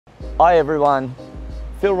Hi everyone,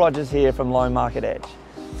 Phil Rogers here from Loan Market Edge.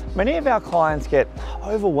 Many of our clients get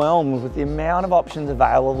overwhelmed with the amount of options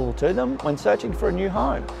available to them when searching for a new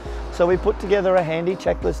home. So we put together a handy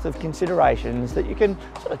checklist of considerations that you can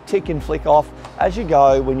sort of tick and flick off as you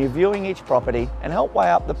go when you're viewing each property and help weigh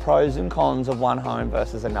up the pros and cons of one home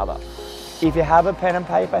versus another. If you have a pen and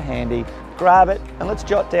paper handy, grab it and let's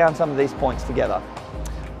jot down some of these points together.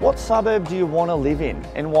 What suburb do you want to live in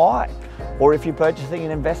and why? Or if you're purchasing an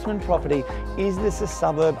investment property, is this a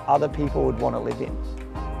suburb other people would want to live in?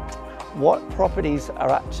 What properties are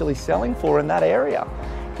actually selling for in that area?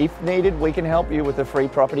 If needed, we can help you with a free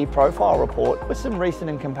property profile report with some recent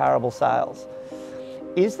and comparable sales.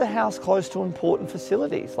 Is the house close to important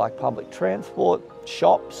facilities like public transport,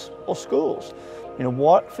 shops, or schools?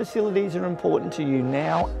 What facilities are important to you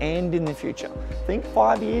now and in the future? Think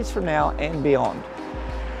 5 years from now and beyond.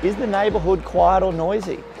 Is the neighbourhood quiet or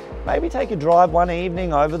noisy? Maybe take a drive one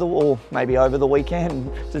evening over the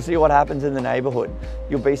weekend to see what happens in the neighbourhood.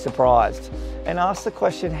 You'll be surprised. And ask the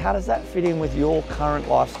question, how does that fit in with your current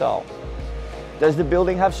lifestyle? Does the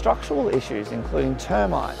building have structural issues, including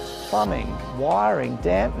termites, plumbing, wiring,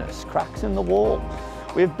 dampness, cracks in the wall?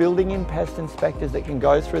 We have building-in pest inspectors that can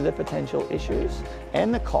go through the potential issues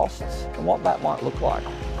and the costs and what that might look like.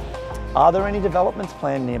 Are there any developments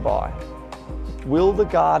planned nearby? Will the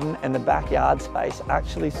garden and the backyard space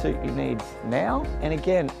actually suit your needs now and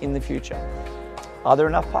again in the future? Are there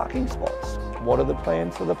enough parking spots? What are the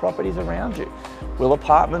plans for the properties around you? Will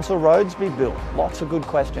apartments or roads be built? Lots of good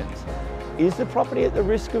questions. Is the property at the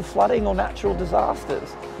risk of flooding or natural disasters?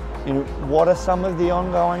 What are some of the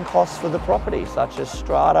ongoing costs for the property, such as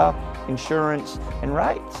strata, insurance, and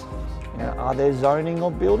rates? Are there zoning or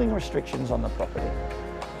building restrictions on the property?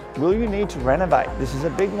 Will you need to renovate? This is a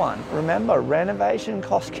big one. Remember, renovation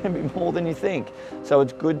costs can be more than you think, so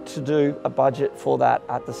it's good to do a budget for that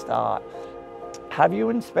at the start. Have you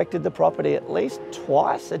inspected the property at least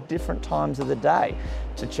twice at different times of the day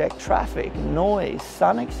to check traffic, noise,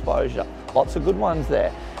 sun exposure? Lots of good ones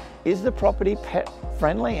there. Is the property pet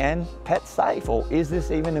friendly and pet safe, or is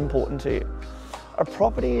this even important to you? A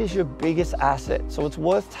property is your biggest asset, so it's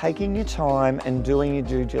worth taking your time and doing your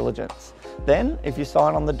due diligence. Then, if you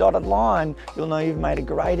sign on the dotted line, you'll know you've made a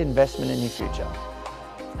great investment in your future.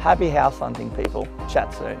 Happy house hunting, people.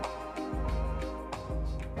 Chat soon.